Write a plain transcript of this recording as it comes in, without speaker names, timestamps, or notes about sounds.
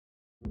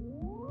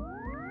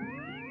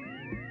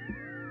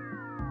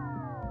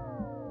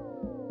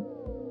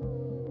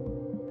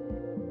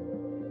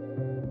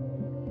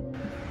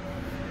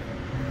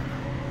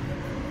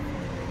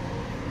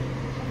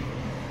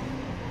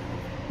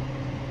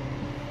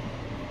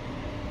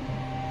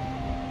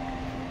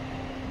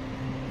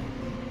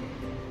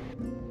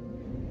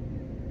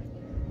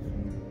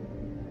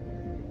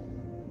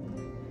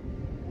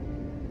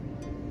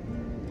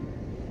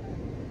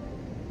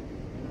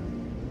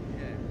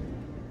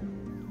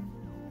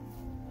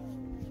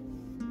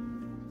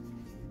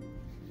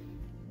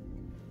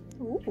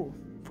Ooh,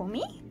 for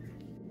me?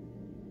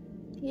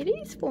 It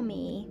is for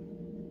me.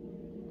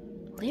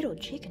 Little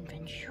Chicken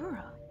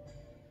Ventura.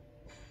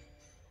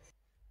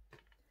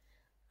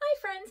 Hi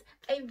friends,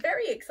 a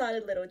very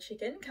excited little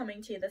chicken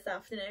coming to you this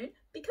afternoon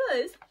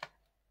because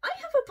I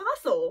have a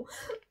parcel,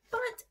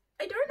 but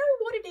I don't know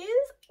what it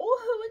is or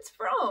who it's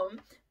from,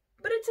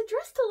 but it's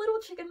addressed to Little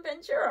Chicken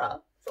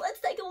Ventura. So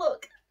let's take a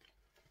look.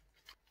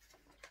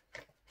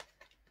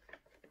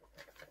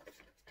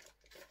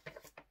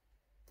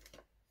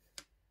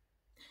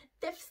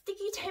 They've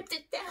sticky taped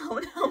it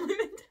down.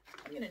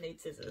 I'm gonna need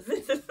scissors.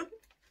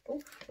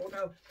 Oh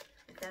no,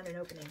 I found an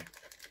opening.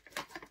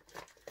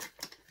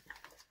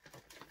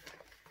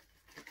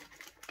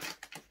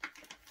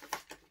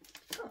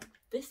 Oh,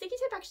 the sticky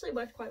tape actually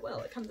worked quite well.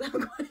 It comes out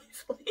quite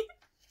easily.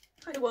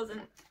 It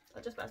wasn't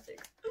just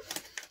plastic.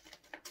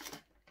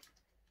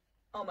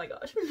 Oh my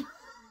gosh.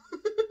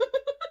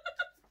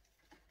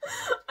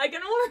 I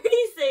can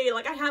already see,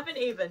 like I haven't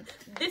even,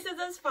 this is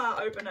as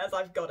far open as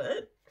I've got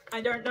it. I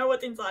don't know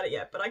what's inside it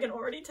yet, but I can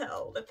already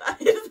tell that that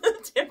is the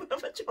tip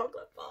of a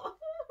chocolate bar.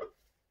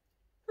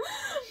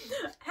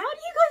 How do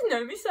you guys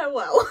know me so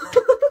well?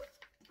 Oh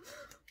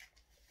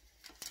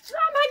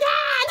my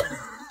god!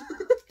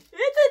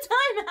 It's a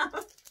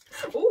timeout!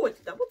 Oh,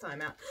 it's a double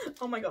timeout.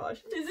 Oh my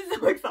gosh, this is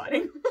so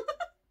exciting.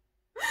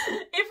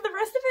 If the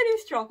rest of it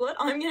is chocolate,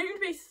 I'm going to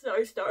be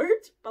so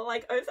stoked, but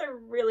like also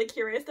really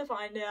curious to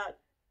find out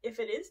if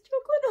it is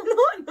chocolate or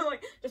not.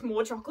 Like, just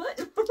more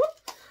chocolate.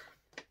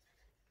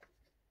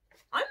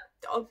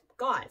 Oh,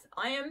 guys,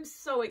 I am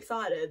so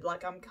excited,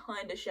 like I'm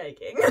kind of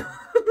shaking.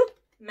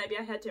 Maybe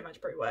I had too much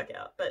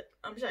pre-workout, but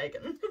I'm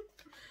shaking.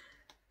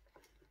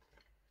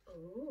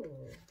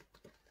 Ooh,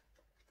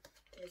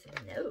 there's a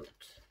note.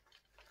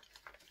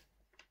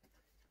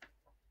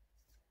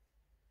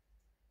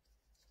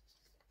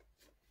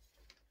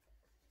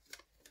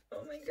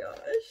 Oh my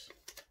gosh.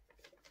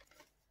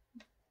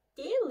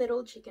 Dear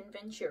Little Chicken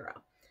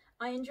Ventura,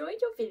 I enjoyed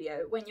your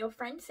video when your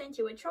friend sent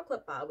you a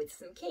chocolate bar with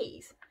some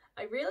keys.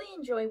 I really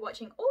enjoy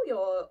watching all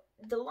your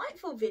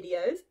delightful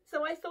videos,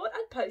 so I thought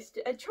I'd post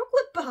a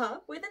chocolate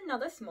bar with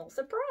another small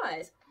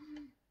surprise.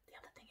 The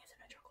other thing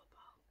isn't a chocolate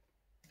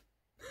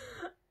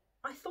bar.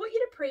 I thought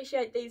you'd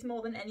appreciate these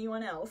more than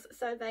anyone else,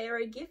 so they are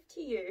a gift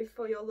to you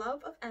for your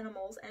love of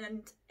animals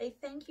and a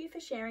thank you for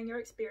sharing your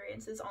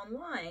experiences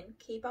online.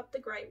 Keep up the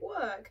great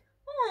work.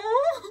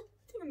 Aww, I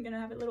think I'm gonna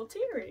have a little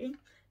teary.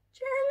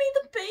 Jeremy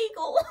the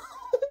Beagle.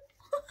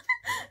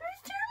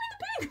 Who's Jeremy the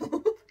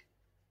Beagle?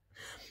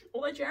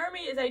 Although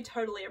Jeremy is a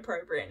totally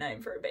appropriate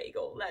name for a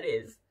beagle. That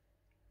is,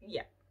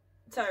 yeah.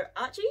 So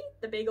Archie,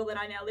 the beagle that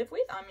I now live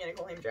with, I'm going to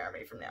call him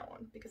Jeremy from now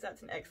on because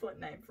that's an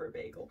excellent name for a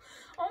beagle.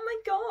 Oh my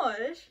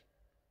gosh.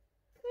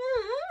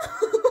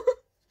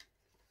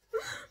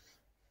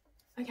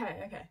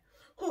 Okay.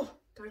 Oh,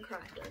 don't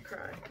cry.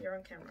 You're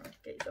on camera.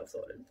 Get yourself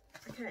sorted.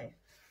 Okay.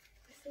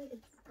 I see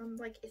it's,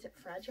 like, is it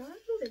fragile?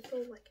 It's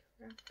all, like,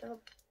 wrapped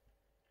up.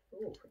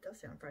 Oh, it does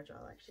sound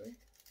fragile, actually.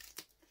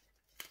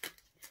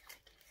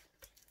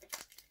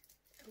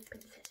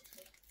 Open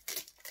sesame.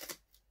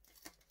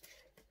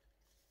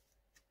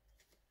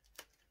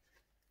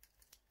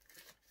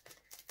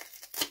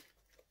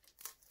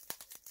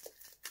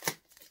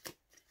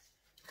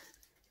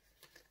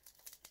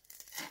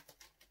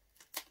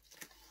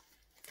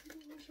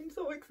 Gosh, I'm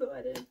so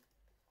excited.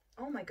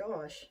 Oh my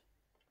gosh.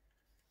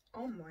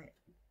 Oh my,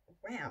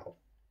 wow.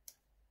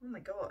 Oh my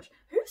gosh.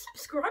 Who's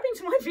subscribing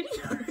to my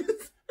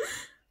videos?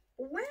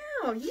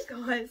 Wow, you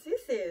guys,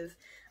 this is,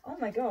 oh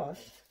my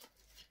gosh.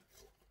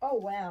 Oh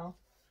wow.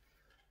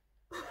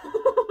 This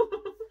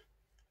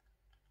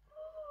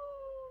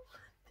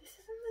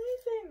is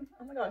amazing.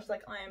 Oh my gosh,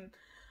 like I'm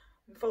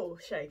full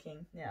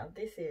shaking now.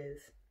 This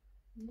is,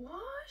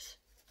 what?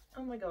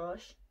 Oh my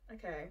gosh.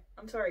 Okay,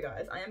 I'm sorry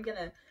guys. I'm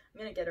gonna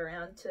get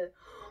around to,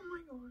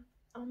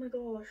 oh my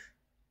gosh.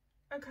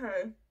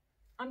 Okay,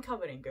 I'm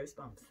covered in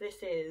goosebumps.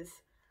 This is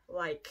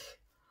like,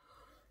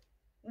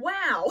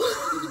 wow.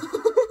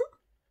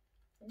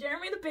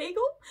 Jeremy the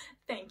Beagle,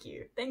 thank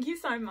you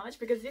so much,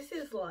 because this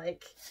is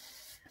like,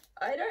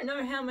 I don't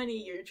know how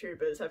many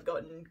YouTubers have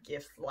gotten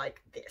gifts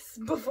like this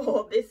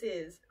before. This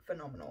is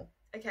phenomenal.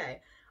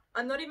 Okay,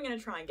 I'm not even going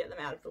to try and get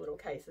them out of the little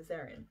cases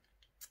they're in,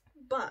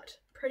 but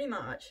pretty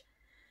much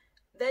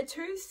they're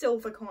 2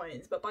 silver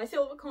coins, but by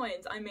silver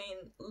coins I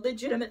mean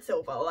legitimate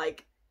silver,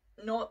 like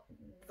not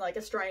like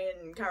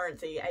Australian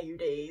currency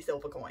AUD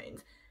silver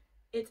coins.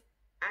 It's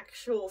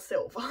actual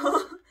silver.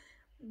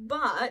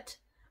 But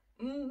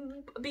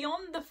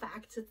beyond the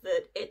fact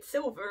that it's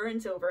silver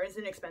and silver is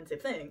an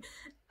expensive thing,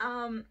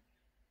 oh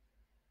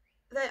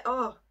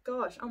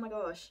gosh, oh my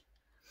gosh,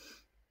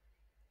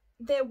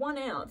 they're 1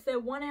 ounce. They're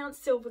 1 ounce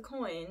silver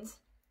coins,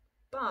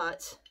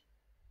 but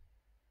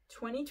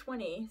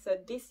 2020, so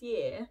this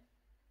year,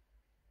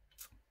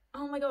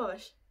 oh my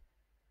gosh,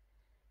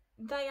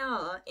 they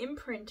are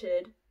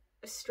imprinted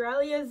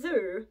Australia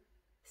Zoo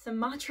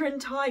Sumatran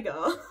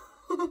Tiger.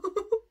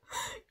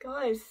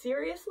 Guys,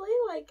 seriously?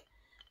 Like,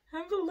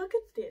 have a look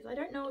at this. I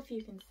don't know if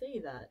you can see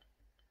that.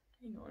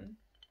 Hang on.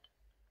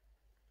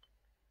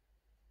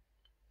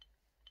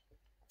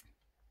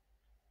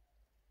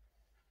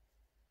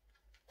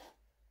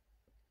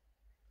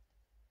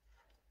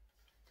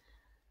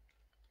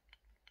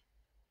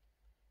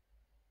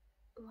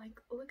 Like,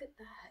 look at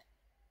that.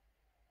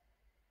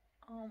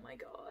 Oh my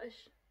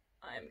gosh.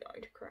 I'm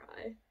going to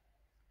cry.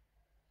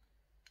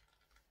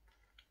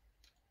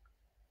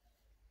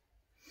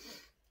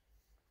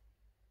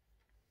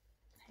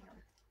 Hang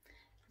on.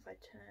 If I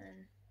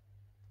turn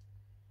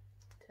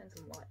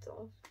some lights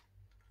off.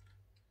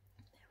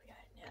 There we go.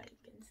 Now you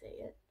can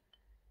see it.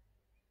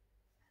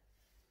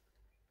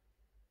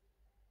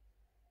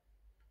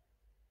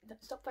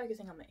 Stop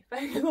focusing on me.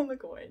 Focus on the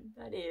coin.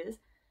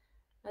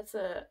 That's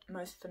the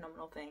most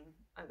phenomenal thing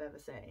I've ever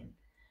seen.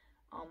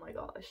 Oh my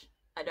gosh.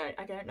 I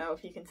don't know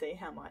if you can see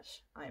how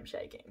much I am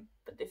shaking,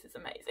 but this is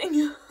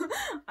amazing.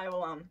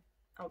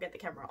 I'll get the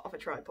camera off a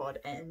tripod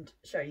and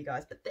show you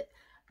guys, but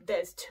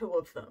there's two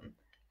of them.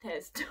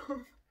 There's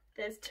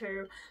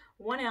two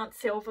 1 ounce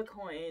silver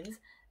coins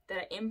that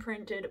are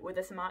imprinted with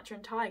a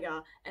Sumatran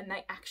tiger, and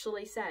they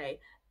actually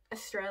say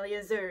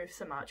Australia Zoo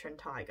Sumatran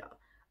Tiger.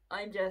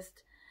 I'm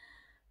just,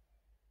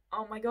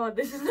 oh my god,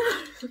 this is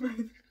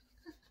amazing.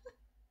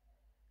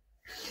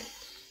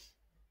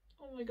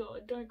 Oh my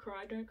god, don't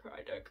cry, don't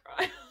cry, don't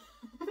cry.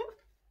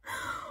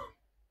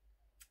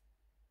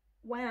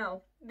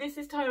 Wow, this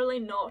is totally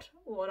not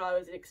what I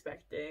was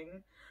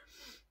expecting.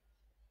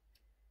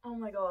 Oh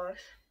my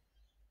gosh.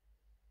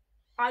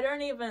 I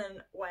don't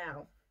even,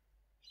 wow.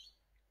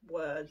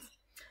 Words.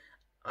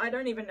 I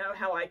don't even know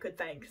how I could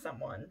thank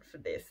someone for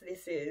this.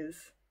 This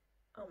is,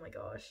 oh my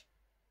gosh.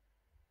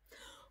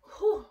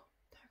 Whew.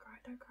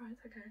 Don't cry,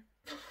 it's okay.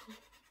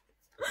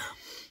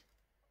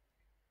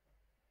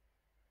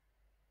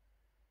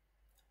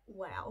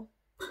 Wow.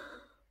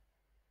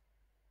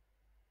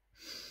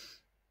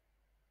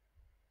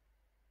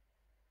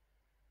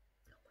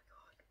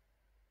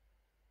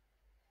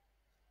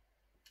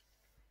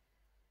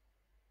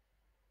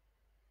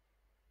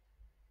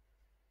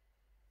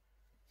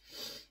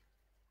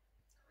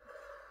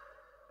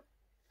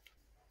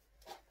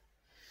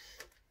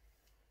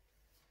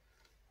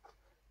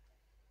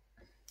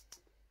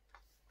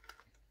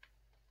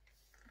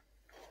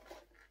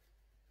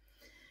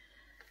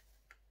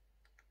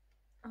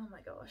 Oh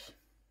my gosh.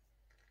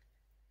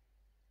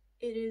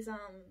 It is,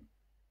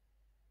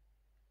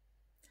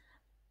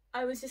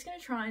 I was just going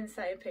to try and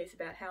say a piece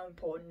about how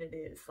important it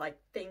is, like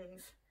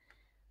things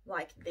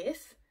like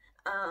this,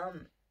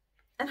 and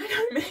I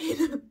don't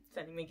mean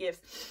sending me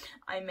gifts,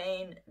 I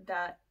mean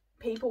that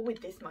people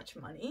with this much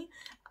money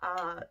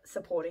are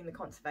supporting the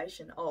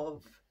conservation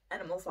of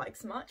animals like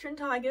Sumatran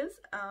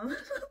tigers, but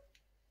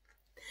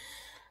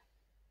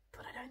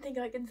I don't think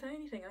I can say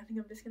anything. I think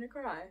I'm just going to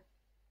cry.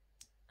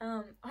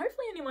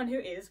 Hopefully anyone who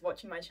is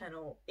watching my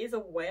channel is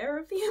aware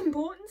of the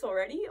importance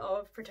already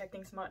of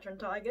protecting Sumatran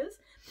tigers.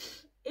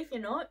 If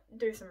you're not,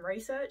 do some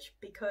research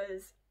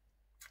because,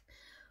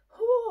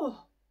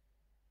 oh,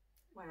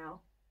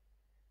 wow.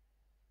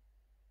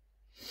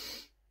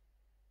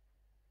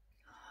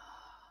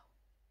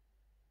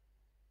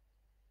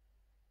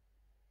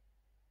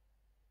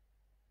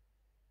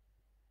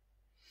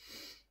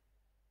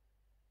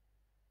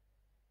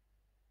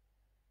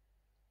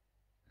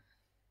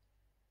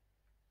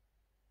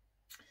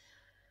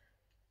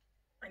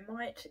 I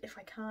might, if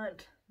I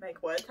can't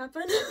make words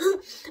happen,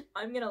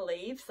 I'm going to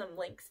leave some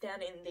links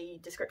down in the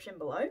description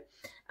below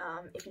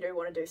if you do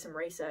want to do some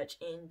research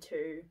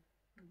into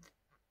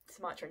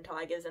Sumatran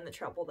tigers and the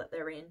trouble that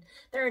they're in.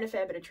 They're in a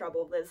fair bit of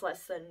trouble. There's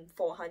less than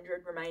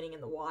 400 remaining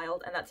in the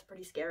wild, and that's a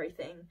pretty scary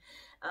thing.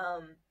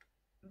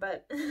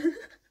 But,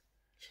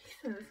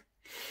 Jesus.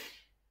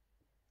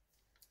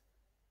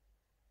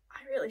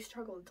 I really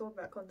struggle to talk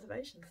about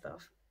conservation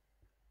stuff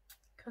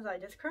because I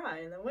just cry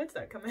and the words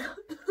don't come out.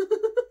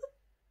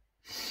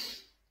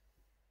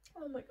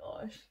 Oh my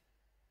gosh.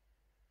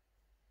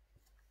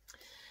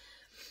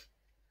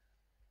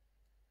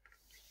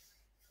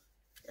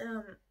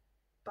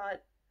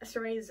 But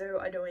Australia Zoo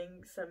are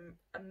doing some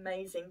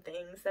amazing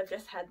things. They've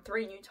just had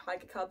 3 new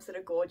tiger cubs that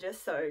are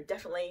gorgeous, so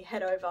definitely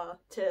head over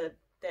to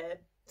their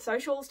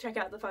socials, check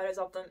out the photos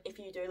of them. If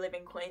you do live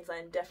in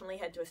Queensland, definitely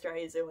head to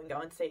Australia Zoo and go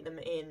and see them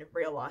in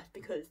real life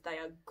because they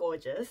are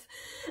gorgeous.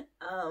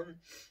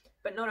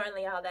 But not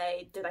only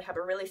do they have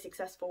a really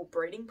successful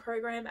breeding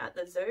program at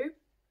the zoo,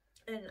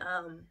 and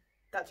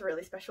that's a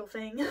really special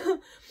thing,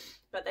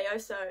 but they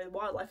also,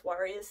 Wildlife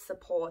Warriors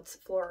supports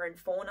flora and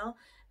fauna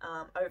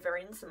over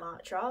in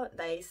Sumatra.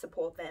 They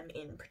support them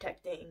in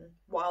protecting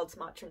wild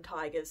Sumatran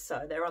tigers,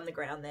 so they're on the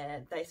ground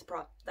there. They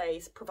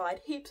provide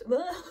heaps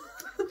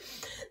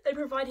they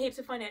provide heaps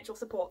of financial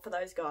support for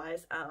those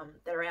guys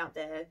that are out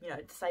there, you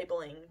know,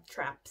 disabling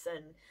traps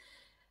and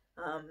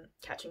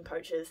catching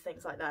poachers,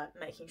 things like that,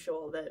 making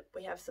sure that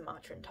we have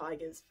Sumatran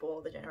tigers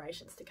for the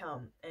generations to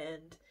come.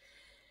 And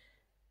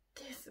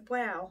this,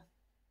 wow,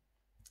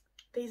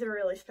 these are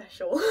really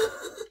special.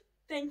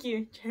 Thank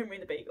you, Jeremy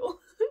the Beagle.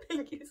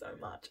 Thank you so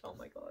much. Oh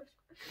my gosh.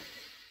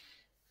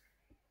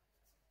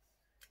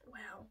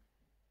 Wow.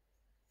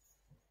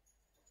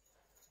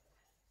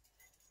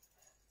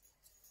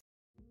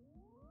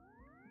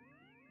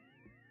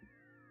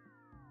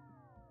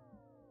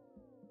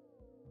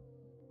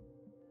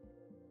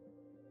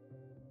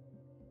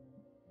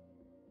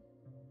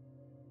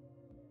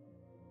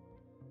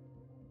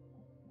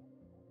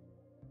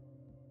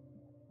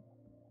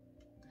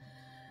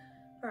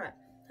 Alright,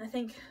 I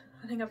think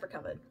I've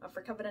recovered. I've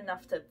recovered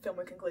enough to film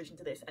a conclusion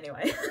to this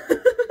anyway.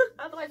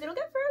 Otherwise it'll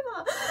go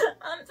forever.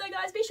 So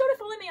guys, be sure to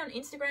follow me on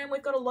Instagram.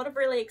 We've got a lot of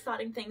really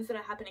exciting things that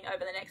are happening over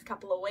the next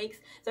couple of weeks.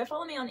 So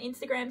follow me on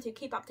Instagram to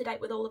keep up to date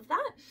with all of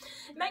that.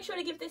 Make sure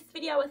to give this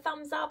video a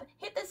thumbs up.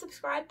 Hit the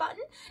subscribe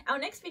button. Our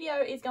next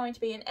video is going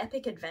to be an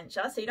epic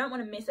adventure, so you don't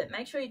want to miss it.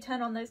 Make sure you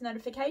turn on those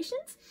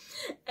notifications.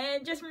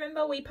 And just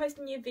remember, we post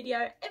a new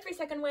video every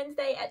second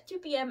Wednesday at 2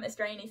 PM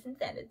Australian Eastern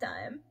Standard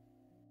Time.